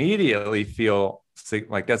immediately feel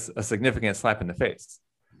like that's a significant slap in the face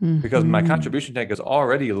because my contribution tank is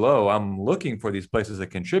already low. I'm looking for these places to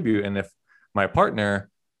contribute. And if my partner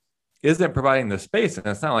isn't providing the space, and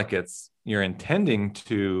it's not like you're intending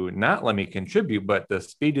to not let me contribute, but the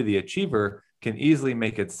speed of the achiever can easily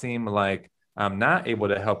make it seem like I'm not able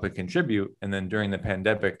to help it contribute. And then during the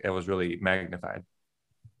pandemic, it was really magnified.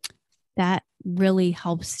 That really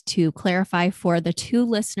helps to clarify for the two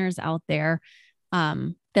listeners out there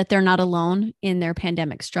that they're not alone in their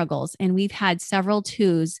pandemic struggles. And we've had several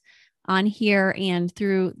twos on here and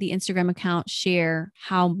through the Instagram account share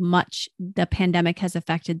how much the pandemic has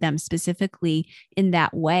affected them specifically in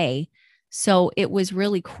that way. So it was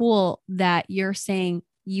really cool that you're saying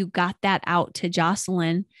you got that out to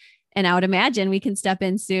Jocelyn. And I would imagine we can step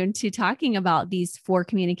in soon to talking about these 4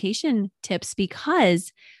 communication tips,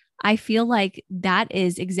 because I feel like that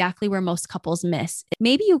is exactly where most couples miss.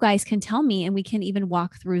 Maybe you guys can tell me, and we can even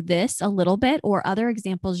walk through this a little bit or other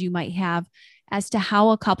examples you might have as to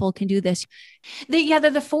how a couple can do this. They're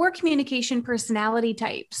the 4 communication personality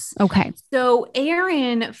types. Okay. So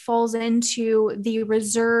Aaron falls into the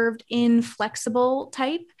reserved, inflexible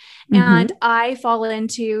type, and I fall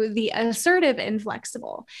into the assertive,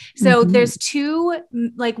 inflexible. So there's 2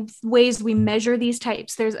 ways we measure these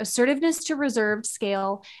types. There's assertiveness to reserved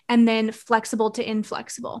scale, and then flexible to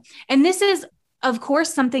inflexible. And this is, of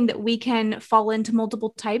course, something that we can fall into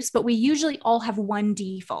multiple types, but we usually all have one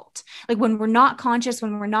default. Like when we're not conscious,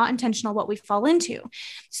 when we're not intentional, what we fall into.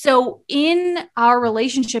 So in our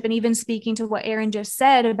relationship, and even speaking to what Aaron just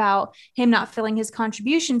said about him not filling his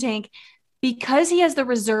contribution tank, because he has the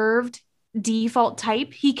reserved default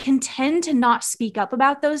type, he can tend to not speak up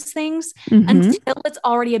about those things until it's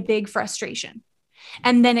already a big frustration.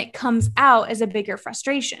 And then it comes out as a bigger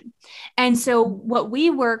frustration. And so what we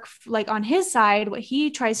work like on his side, what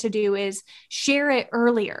he tries to do is share it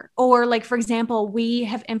earlier. Or like, for example, we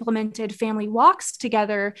have implemented family walks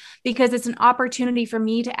together because it's an opportunity for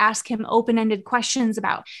me to ask him open-ended questions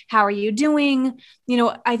about how are you doing?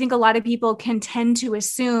 I think a lot of people can tend to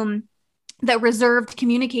assume that reserved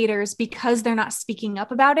communicators, because they're not speaking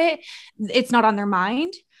up about it, it's not on their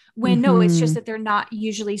mind. When no, it's just that they're not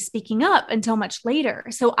usually speaking up until much later.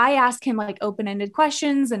 So I ask him like open-ended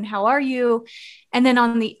questions and how are you? And then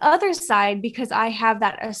on the other side, because I have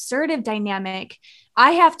that assertive dynamic,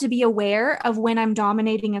 I have to be aware of when I'm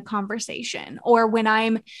dominating a conversation or when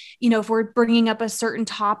I'm, if we're bringing up a certain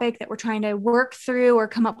topic that we're trying to work through or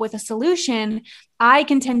come up with a solution, I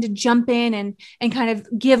can tend to jump in and kind of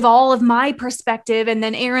give all of my perspective. And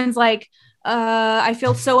then Aaron's like, I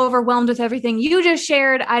feel so overwhelmed with everything you just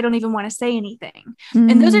shared. I don't even want to say anything.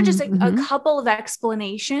 And those are just a couple of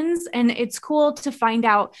explanations. And it's cool to find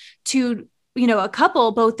out to, a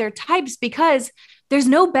couple, both their types, because there's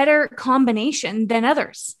no better combination than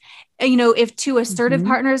others. If 2 assertive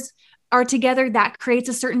partners are together, that creates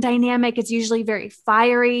a certain dynamic. It's usually very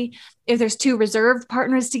fiery. If there's 2 reserved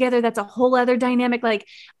partners together, that's a whole other dynamic. Like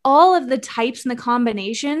all of the types and the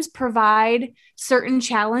combinations provide certain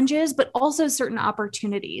challenges, but also certain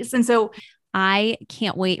opportunities. And so I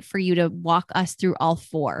can't wait for you to walk us through all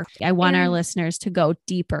 4. I want our listeners to go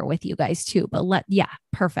deeper with you guys too, but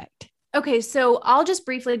perfect. Okay, so I'll just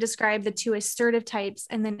briefly describe the 2 assertive types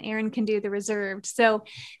and then Aaron can do the reserved. So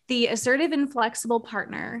the assertive and flexible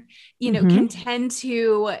partner, can tend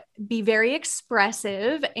to be very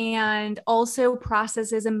expressive and also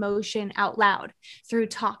processes emotion out loud through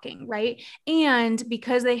talking, right? And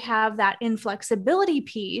because they have that inflexibility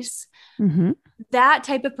piece, that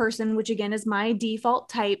type of person, which again is my default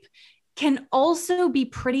type, can also be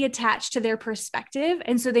pretty attached to their perspective.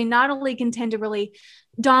 And so they not only can tend to really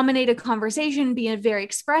dominate a conversation, be very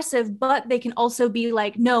expressive, but they can also be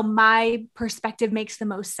like, no, my perspective makes the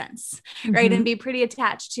most sense, right? And be pretty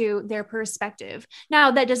attached to their perspective.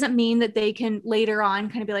 Now, that doesn't mean that they can later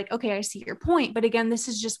on kind of be like, okay, I see your point. But again, this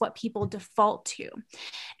is just what people default to.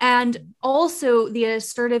 And also the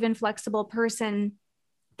assertive and flexible person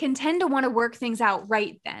can tend to want to work things out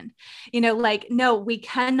right then, like, no, we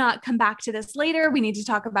cannot come back to this later. We need to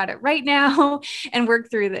talk about it right now and work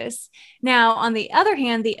through this. Now, on the other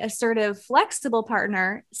hand, the assertive, flexible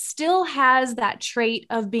partner still has that trait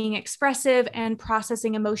of being expressive and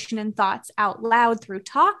processing emotion and thoughts out loud through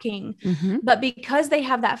talking. But because they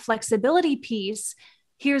have that flexibility piece,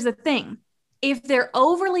 here's the thing. If they're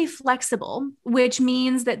overly flexible, which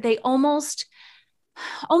means that they almost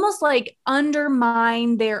like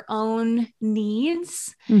undermine their own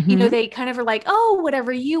needs. They kind of are like, oh,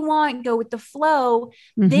 whatever you want, go with the flow.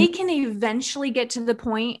 They can eventually get to the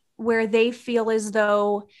point where they feel as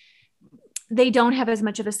though they don't have as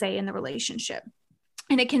much of a say in the relationship.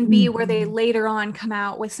 And it can be where they later on come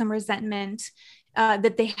out with some resentment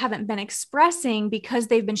that they haven't been expressing because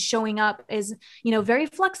they've been showing up as, very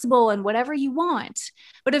flexible and whatever you want.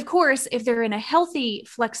 But of course, if they're in a healthy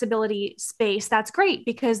flexibility space, that's great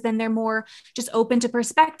because then they're more just open to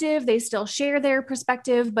perspective. They still share their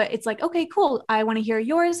perspective, but it's like, okay, cool. I want to hear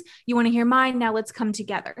yours. You want to hear mine. Now let's come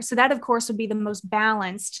together. So that, of course, would be the most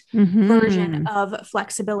balanced version of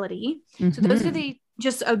flexibility. So those are the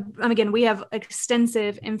again, we have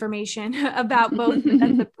extensive information about both.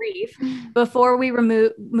 That's a brief. Before we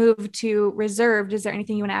move to reserved, is there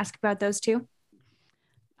anything you want to ask about those two?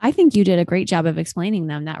 I think you did a great job of explaining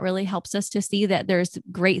them. That really helps us to see that there's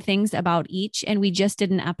great things about each. And we just did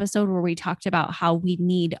an episode where we talked about how we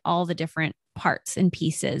need all the different parts and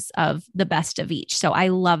pieces of the best of each. So I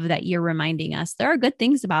love that you're reminding us there are good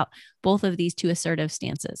things about both of these two assertive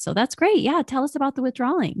stances. So that's great. Yeah. Tell us about the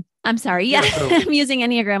withdrawing. I'm sorry. Yeah. I'm using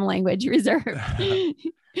Enneagram language, reserve.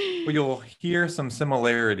 Well, you'll hear some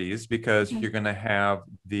similarities because you're going to have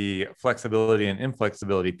the flexibility and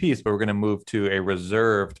inflexibility piece, but we're going to move to a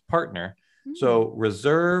reserved partner. So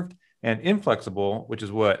reserved and inflexible, which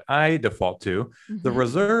is what I default to, the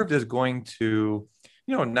reserved is going to,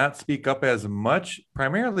 not speak up as much,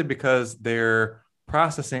 primarily because they're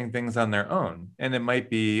processing things on their own. And it might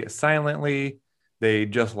be silently, they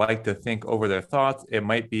just like to think over their thoughts. It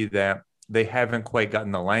might be that they haven't quite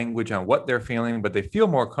gotten the language on what they're feeling, but they feel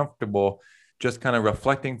more comfortable just kind of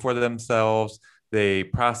reflecting for themselves. They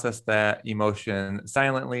process that emotion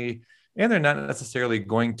silently, and they're not necessarily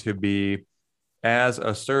going to be as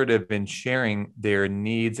assertive in sharing their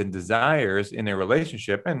needs and desires in a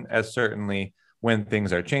relationship, and as certainly when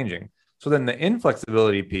things are changing. So then the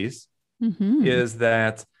inflexibility piece is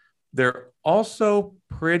that they're also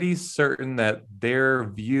pretty certain that their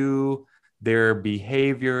view, their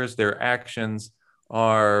behaviors, their actions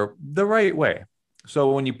are the right way. So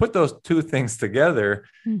when you put those two things together,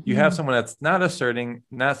 you have someone that's not asserting,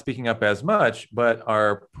 not speaking up as much, but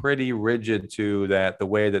are pretty rigid to that the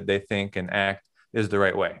way that they think and act is the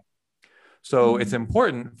right way. So it's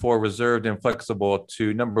important for reserved and flexible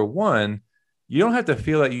to, number one, you don't have to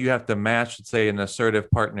feel that you have to match, let's say, an assertive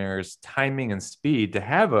partner's timing and speed to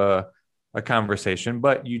have a conversation,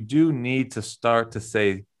 but you do need to start to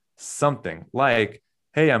say something like,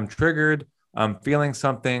 hey, I'm triggered. I'm feeling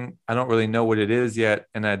something. I don't really know what it is yet.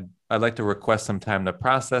 And I'd like to request some time to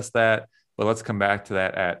process that, but let's come back to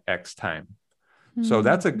that at X time. So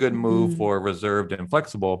that's a good move for reserved and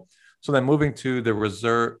flexible. So then moving to the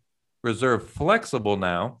reserve flexible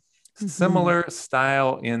now, similar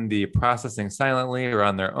style in the processing silently or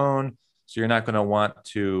on their own. So you're not going to want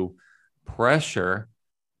to pressure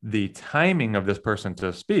the timing of this person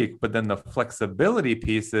to speak, but then the flexibility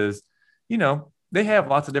piece is, they have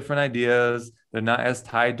lots of different ideas. They're not as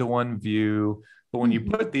tied to one view, but when you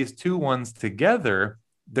put these two ones together,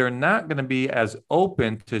 they're not going to be as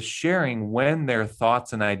open to sharing when their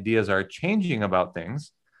thoughts and ideas are changing about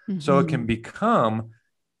things. So it can become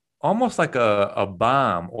almost like a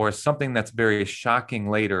bomb or something that's very shocking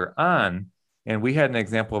later on. And we had an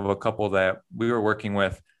example of a couple that we were working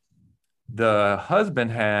with. The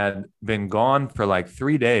husband had been gone for like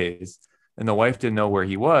 3 days and the wife didn't know where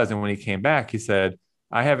he was. And when he came back, he said,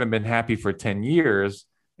 I haven't been happy for 10 years.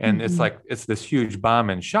 And it's this huge bomb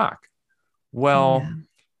and shock. Well,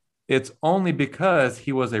 it's only because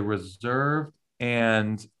he was a reserved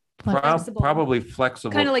and probably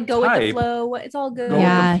flexible, kind of like go with the flow. It's all good. Go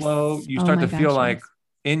with the flow. You start to feel like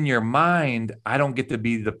in your mind, I don't get to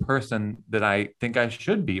be the person that I think I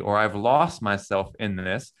should be, or I've lost myself in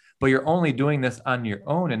this. but you're only doing this on your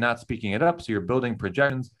own and not speaking it up. So you're building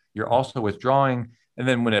projections, you're also withdrawing. And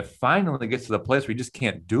then when it finally gets to the place where you just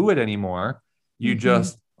can't do it anymore, you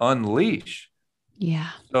just unleash.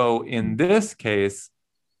 Yeah. So in this case,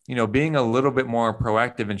 you know, being a little bit more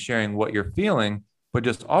proactive and sharing what you're feeling, but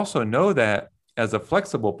just also know that as a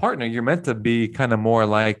flexible partner, you're meant to be kind of more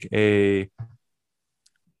like a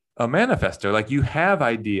manifester. Like you have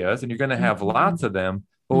ideas and you're going to have lots of them,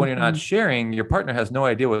 but when you're not sharing, your partner has no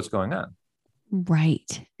idea what's going on.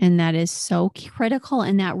 Right. And that is so critical.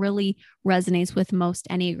 And that really resonates with most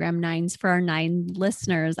Enneagram 9s. For our 9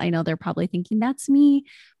 listeners, I know they're probably thinking that's me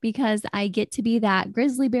because I get to be that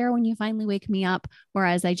grizzly bear when you finally wake me up.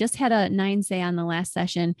 Whereas I just had a 9 say on the last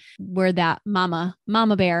session where that mama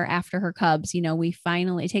bear after her cubs, you know,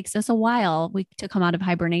 it takes us a while to come out of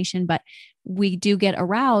hibernation, but we do get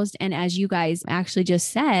aroused. And as you guys actually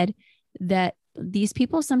just said, that these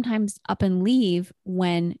people sometimes up and leave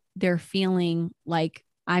when they're feeling like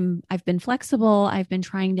I've been flexible. I've been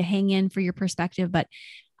trying to hang in for your perspective, but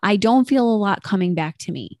I don't feel a lot coming back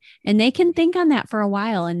to me. And they can think on that for a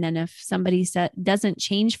while. And then if somebody doesn't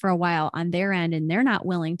change for a while on their end and they're not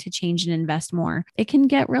willing to change and invest more, it can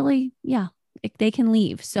get really, they can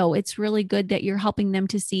leave. So it's really good that you're helping them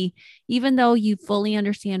to see, even though you fully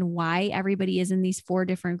understand why everybody is in these 4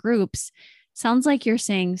 different groups. Sounds like you're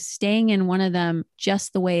saying staying in one of them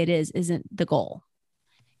just the way it is isn't the goal.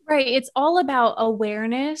 Right. It's all about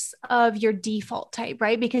awareness of your default type,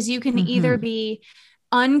 right? Because you can either be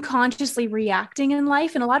unconsciously reacting in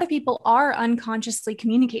life, and a lot of people are unconsciously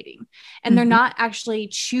communicating and they're not actually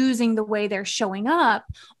choosing the way they're showing up.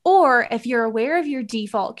 Or if you're aware of your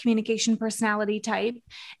default communication personality type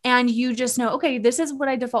and you just know, okay, this is what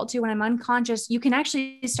I default to when I'm unconscious, you can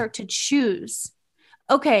actually start to choose.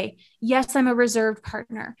 Okay, yes, I'm a reserved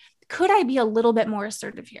partner. Could I be a little bit more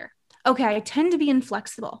assertive here? Okay, I tend to be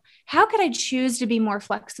inflexible. How could I choose to be more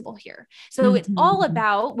flexible here? So it's all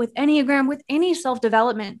about, with Enneagram, with any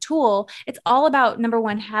self-development tool, it's all about, number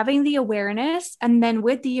 1, having the awareness. And then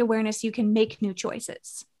with the awareness, you can make new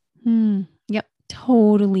choices. Yep,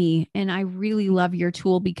 totally. And I really love your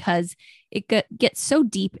tool because it gets so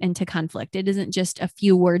deep into conflict. It isn't just a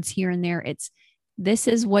few words here and there. This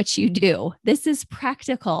is what you do. This is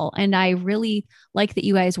practical. And I really like that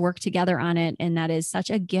you guys work together on it. And that is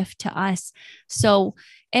such a gift to us. So,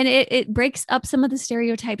 and it breaks up some of the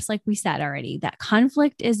stereotypes, like we said already, that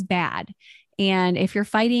conflict is bad. And if you're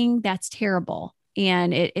fighting, that's terrible.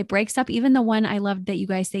 And it breaks up even the one I love that you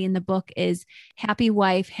guys say in the book is happy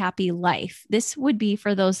wife, happy life. This would be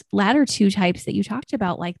for those latter 2 types that you talked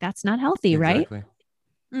about. Like that's not healthy, exactly.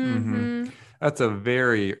 Right? That's a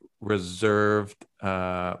very reserved,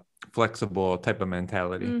 flexible type of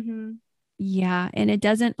mentality. Yeah. And it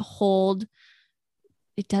doesn't hold.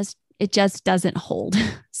 It just doesn't hold.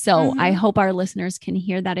 So I hope our listeners can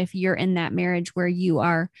hear that if you're in that marriage where you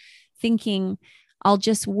are thinking, I'll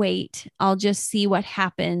just wait. I'll just see what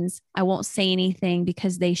happens. I won't say anything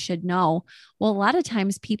because they should know. Well, a lot of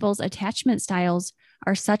times people's attachment styles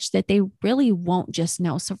are such that they really won't just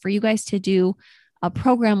know. So for you guys to do a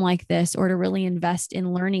program like this or to really invest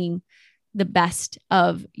in learning the best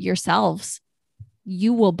of yourselves,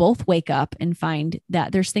 you will both wake up and find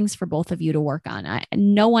that there's things for both of you to work on.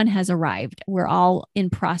 No one has arrived. We're all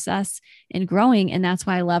in process and growing. And that's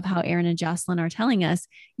why I love how Erin and Jocelyn are telling us,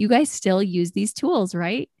 you guys still use these tools,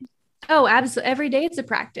 right? Oh, absolutely. Every day it's a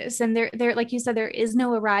practice. And there, like you said, there is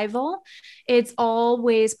no arrival. It's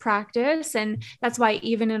always practice. And that's why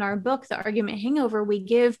even in our book, The Argument Hangover, we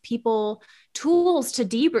give people tools to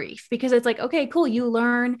debrief, because it's like, okay, cool. You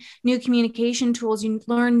learn new communication tools, you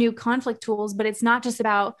learn new conflict tools, but it's not just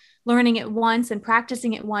about learning it once and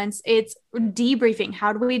practicing it once. It's debriefing.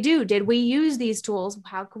 How do we do? Did we use these tools?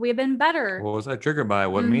 How could we have been better? What was I triggered by?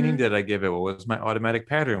 What meaning did I give it? What was my automatic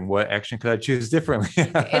pattern? What action could I choose differently?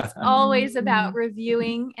 It's always about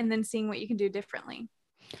reviewing and then seeing what you can do differently.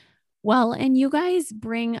 Well, and you guys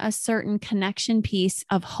bring a certain connection piece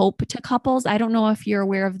of hope to couples. I don't know if you're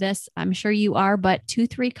aware of this. I'm sure you are, but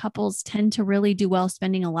 2-3 couples tend to really do well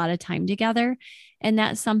spending a lot of time together. And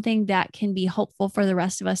that's something that can be hopeful for the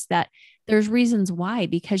rest of us, that there's reasons why,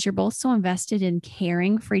 because you're both so invested in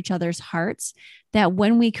caring for each other's hearts, that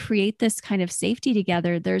when we create this kind of safety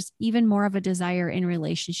together, there's even more of a desire in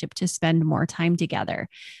relationship to spend more time together.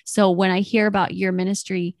 So when I hear about your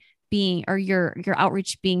ministry being, or your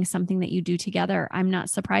outreach being something that you do together, I'm not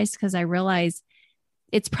surprised, because I realize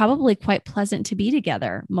it's probably quite pleasant to be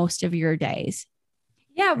together most of your days.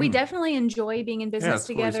 Yeah, we definitely enjoy being in business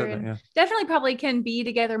together, and definitely probably can be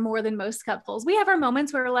together more than most couples. We have our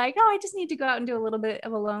moments where we're like, oh, I just need to go out and do a little bit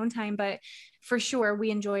of alone time. But for sure,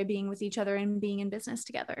 we enjoy being with each other and being in business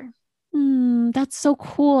together. That's so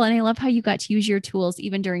cool. And I love how you got to use your tools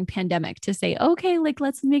even during pandemic to say, okay, like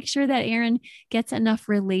let's make sure that Erin gets enough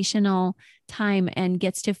relational time and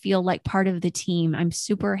gets to feel like part of the team. I'm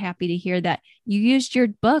super happy to hear that you used your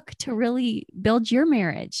book to really build your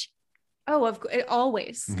marriage. Oh, of course,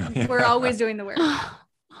 always. We're always doing the work.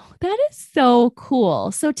 That is so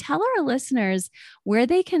cool. So tell our listeners where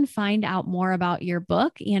they can find out more about your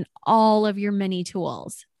book and all of your many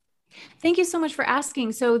tools. Thank you so much for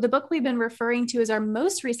asking. So the book we've been referring to is our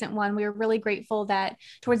most recent one. We were really grateful that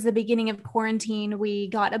towards the beginning of quarantine, we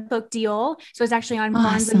got a book deal. So it's actually on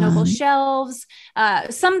Barnes and Noble shelves.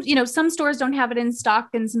 Some stores don't have it in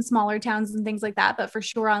stock in some smaller towns and things like that, but for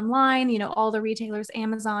sure online, all the retailers,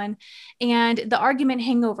 Amazon. And The Argument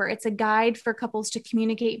Hangover, it's a guide for couples to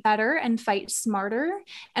communicate better and fight smarter.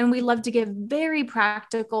 And we love to give very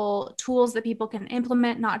practical tools that people can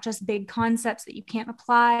implement, not just big concepts that you can't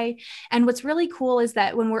apply. And what's really cool is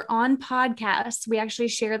that when we're on podcasts, we actually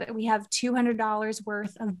share that we have $200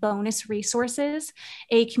 worth of bonus resources,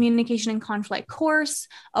 a communication and conflict course,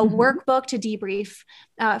 a workbook to debrief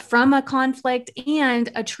from a conflict,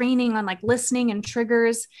 and a training on like listening and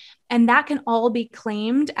triggers. And that can all be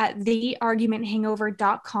claimed at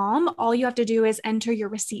theargumenthangover.com. All you have to do is enter your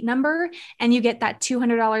receipt number and you get that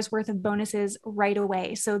 $200 worth of bonuses right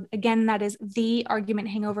away. So again, that is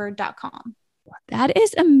theargumenthangover.com. That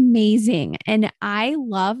is amazing. And I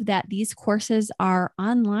love that these courses are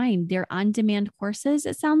online. They're on-demand courses,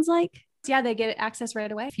 it sounds like. Yeah, they get access right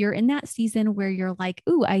away. If you're in that season where you're like,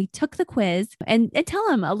 ooh, I took the quiz, and tell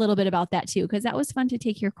them a little bit about that too, because that was fun to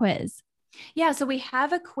take your quiz. Yeah, so we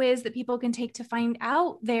have a quiz that people can take to find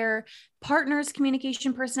out their partner's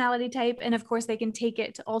communication personality type. And of course, they can take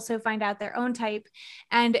it to also find out their own type.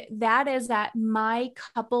 And that is at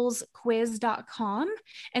mycouplesquiz.com.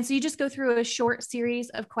 And so you just go through a short series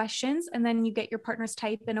of questions, and then you get your partner's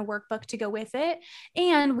type in a workbook to go with it.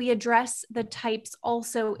 And we address the types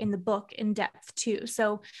also in the book in depth too.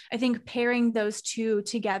 So I think pairing those two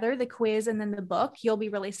together, the quiz and then the book, you'll be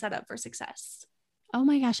really set up for success. Oh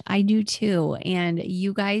my gosh, I do too. And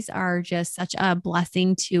you guys are just such a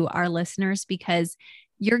blessing to our listeners because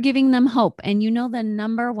you're giving them hope. And the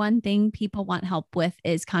number one thing people want help with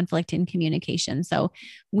is conflict in communication. So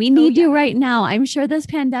we need you right now. I'm sure this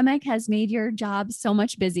pandemic has made your job so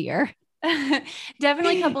much busier.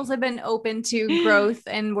 Definitely couples have been open to growth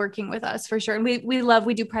and working with us for sure. And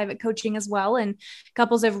we do private coaching as well. And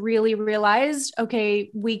couples have really realized,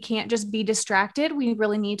 okay, we can't just be distracted. We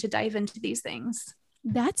really need to dive into these things.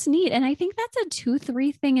 That's neat. And I think that's a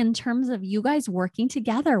 2-3 thing in terms of you guys working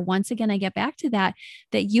together. Once again, I get back to that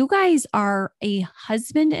you guys are a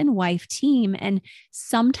husband and wife team. And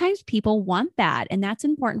sometimes people want that. And that's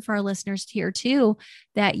important for our listeners to hear too,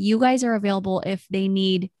 that you guys are available if they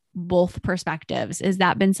need both perspectives. Has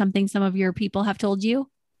that been something some of your people have told you?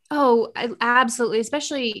 Oh, absolutely.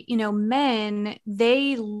 Especially, men,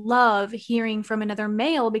 they love hearing from another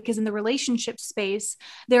male because in the relationship space,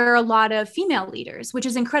 there are a lot of female leaders, which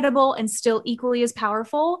is incredible and still equally as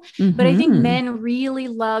powerful. Mm-hmm. But I think men really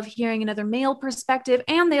love hearing another male perspective.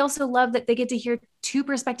 And they also love that they get to hear two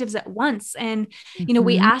perspectives at once. And,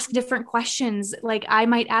 we ask different questions. Like I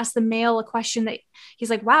might ask the male a question that he's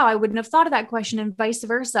like, wow, I wouldn't have thought of that question, and vice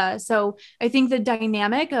versa. So I think the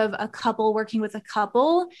dynamic of a couple working with a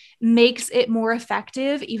couple makes it more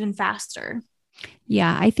effective, even faster.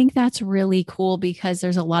 Yeah, I think that's really cool because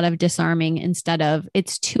there's a lot of disarming instead of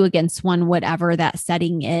it's 2 against 1, whatever that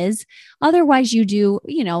setting is. Otherwise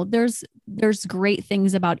there's great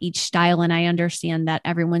things about each style. And I understand that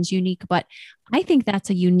everyone's unique, but I think that's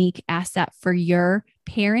a unique asset for your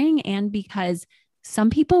pairing. And because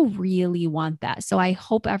some people really want that. So I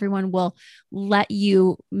hope everyone will let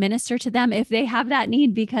you minister to them if they have that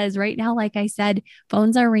need, because right now, like I said,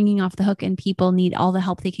 phones are ringing off the hook and people need all the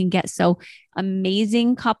help they can get. So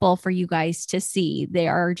amazing couple for you guys to see. They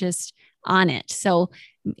are just on it. So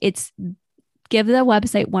give the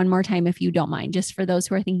website one more time, if you don't mind, just for those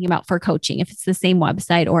who are thinking about for coaching, if it's the same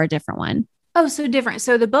website or a different one. Oh, so different.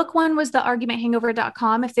 So the book one was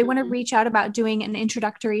theargumenthangover.com. If they want to reach out about doing an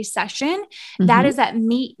introductory session, that is at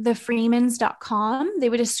meetthefreemans.com. They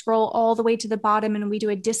would just scroll all the way to the bottom and we do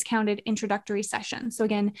a discounted introductory session. So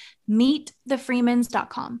again,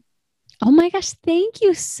 meetthefreemans.com. Oh my gosh. Thank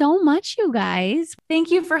you so much, you guys.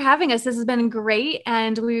 Thank you for having us. This has been great.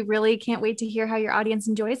 And we really can't wait to hear how your audience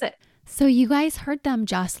enjoys it. So you guys heard them.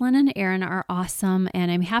 Jocelyn and Aaron are awesome,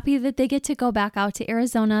 and I'm happy that they get to go back out to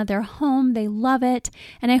Arizona. They're home. They love it.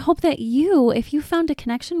 And I hope that you, if you found a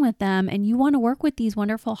connection with them and you want to work with these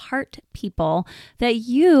wonderful heart people, that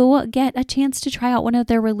you get a chance to try out one of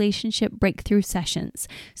their relationship breakthrough sessions.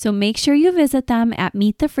 So make sure you visit them at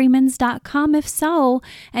meetthefreemans.com if so.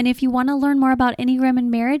 And if you want to learn more about Enneagram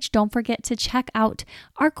and marriage, don't forget to check out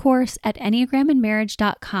our course at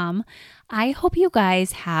enneagramandmarriage.com. I hope you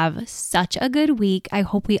guys have such a good week. I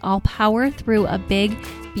hope we all power through a big,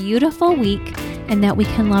 beautiful week and that we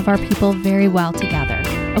can love our people very well together.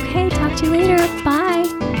 Okay, talk to you later.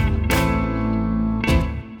 Bye.